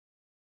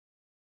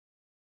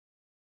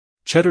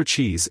Cheddar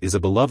cheese is a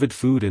beloved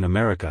food in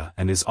America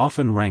and is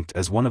often ranked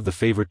as one of the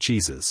favorite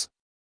cheeses.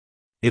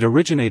 It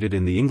originated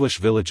in the English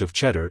village of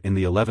Cheddar in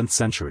the 11th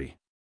century.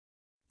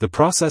 The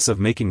process of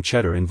making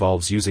cheddar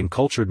involves using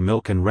cultured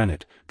milk and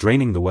rennet,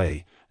 draining the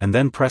whey, and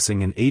then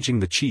pressing and aging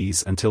the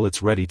cheese until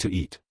it's ready to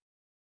eat.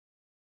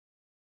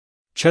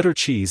 Cheddar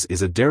cheese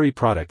is a dairy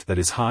product that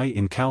is high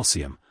in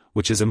calcium,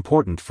 which is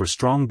important for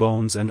strong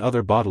bones and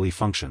other bodily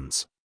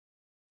functions.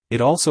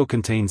 It also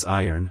contains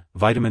iron,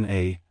 vitamin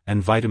A,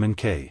 and vitamin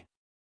K.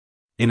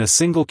 In a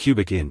single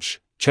cubic inch,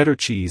 cheddar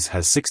cheese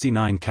has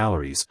 69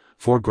 calories,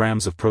 4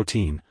 grams of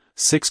protein,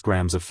 6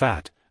 grams of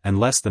fat, and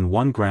less than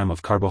 1 gram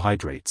of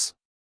carbohydrates.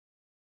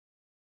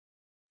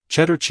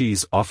 Cheddar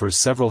cheese offers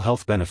several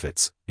health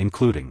benefits,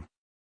 including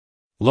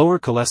lower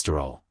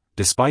cholesterol.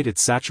 Despite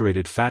its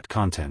saturated fat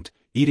content,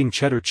 eating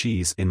cheddar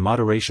cheese in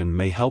moderation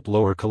may help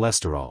lower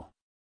cholesterol.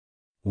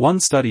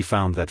 One study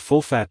found that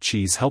full-fat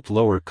cheese helped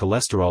lower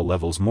cholesterol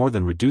levels more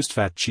than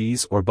reduced-fat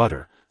cheese or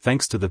butter,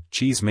 thanks to the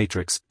cheese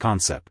matrix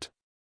concept.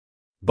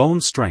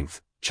 Bone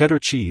strength. Cheddar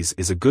cheese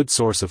is a good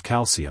source of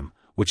calcium,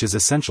 which is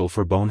essential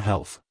for bone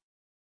health.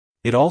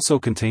 It also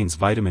contains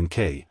vitamin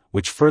K,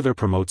 which further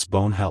promotes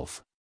bone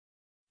health.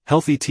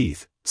 Healthy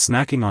teeth.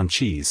 Snacking on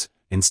cheese,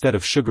 instead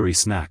of sugary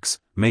snacks,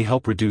 may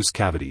help reduce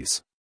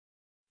cavities.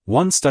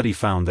 One study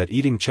found that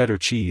eating cheddar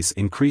cheese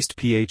increased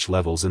pH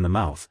levels in the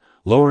mouth,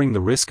 lowering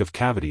the risk of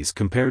cavities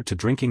compared to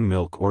drinking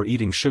milk or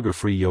eating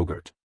sugar-free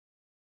yogurt.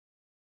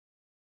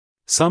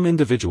 Some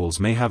individuals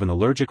may have an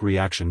allergic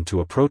reaction to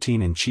a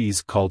protein in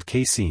cheese called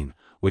casein,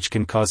 which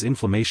can cause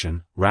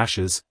inflammation,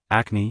 rashes,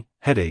 acne,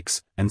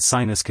 headaches, and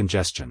sinus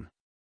congestion.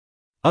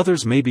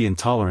 Others may be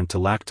intolerant to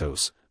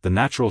lactose, the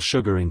natural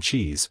sugar in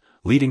cheese,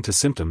 leading to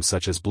symptoms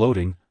such as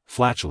bloating,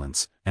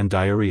 flatulence, and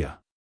diarrhea.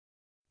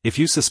 If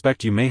you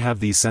suspect you may have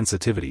these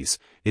sensitivities,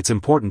 it's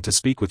important to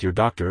speak with your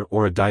doctor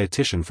or a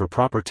dietitian for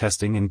proper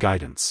testing and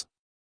guidance.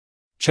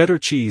 Cheddar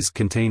cheese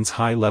contains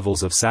high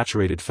levels of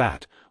saturated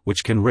fat,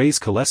 which can raise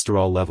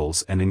cholesterol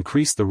levels and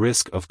increase the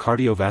risk of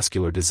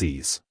cardiovascular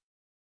disease.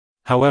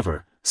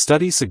 However,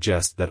 studies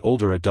suggest that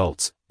older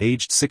adults,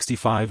 aged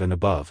 65 and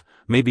above,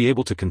 may be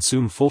able to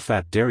consume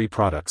full-fat dairy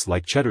products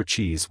like cheddar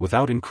cheese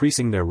without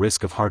increasing their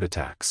risk of heart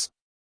attacks.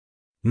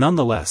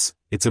 Nonetheless,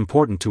 it's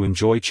important to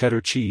enjoy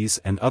cheddar cheese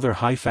and other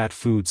high-fat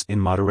foods in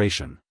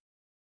moderation.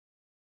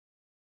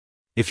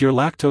 If you're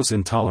lactose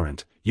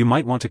intolerant, you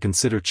might want to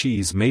consider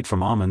cheese made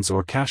from almonds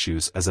or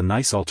cashews as a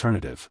nice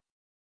alternative.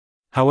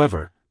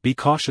 However, be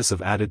cautious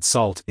of added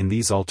salt in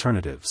these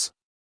alternatives.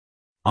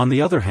 On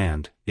the other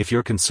hand, if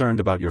you're concerned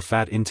about your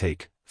fat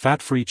intake,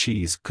 fat-free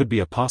cheese could be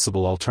a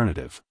possible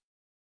alternative.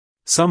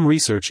 Some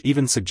research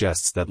even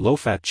suggests that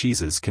low-fat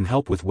cheeses can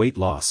help with weight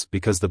loss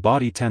because the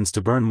body tends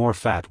to burn more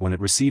fat when it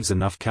receives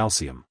enough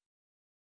calcium.